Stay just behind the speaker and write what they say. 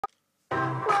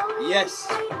Yes,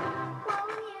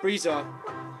 Breezah,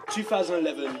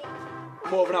 2011,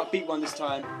 more of an upbeat one this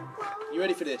time. You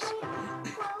ready for this?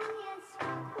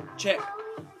 Check.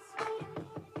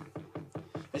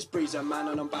 It's Breezah, man,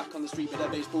 and I'm back on the street with a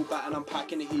baseball bat and I'm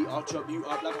packing the heat. I'll chop you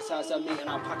up like a salsa meat and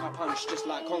I'll pack a punch just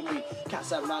like concrete.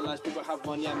 Cats have 9 lives, people have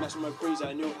one, yeah, messing with Breezah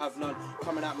and you'll have none.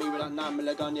 Coming at me with that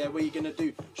 9mm gun, yeah, what you gonna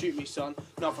do? Shoot me, son?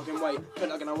 No fucking way, put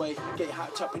that gun away. Get your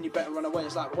hat up and you better run away.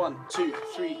 It's like 1, 2,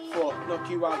 3, 4, knock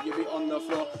you out, you'll be on the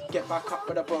floor. Get back up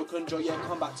with a broken jaw, yeah,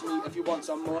 come back to me if you want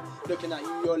some more. Looking at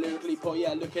you, you're lyrically poor,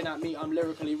 yeah, looking at me, I'm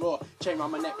lyrically raw. Chain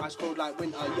round my neck, ice cold like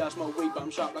winter, yeah, I smoke weed but I'm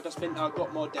sharp like a splinter.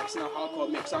 Got more decks in a hardcore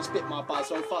mix, I spit my bars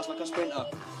so fast like a sprinter.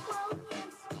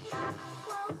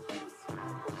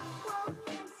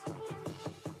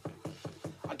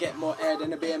 I get more air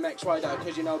than a BMX rider,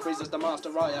 cause you know Breezah's the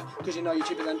master writer, cause you know you're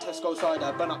cheaper than Tesco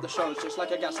cider. Burn up the shows just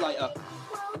like a gaslighter.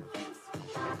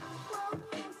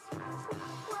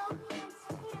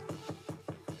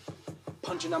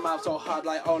 Punch in the mouth so hard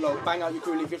like Olo. Bang out your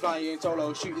crew, leave you flying in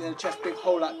solo. Shoot you in the chest, big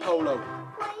hole like Polo.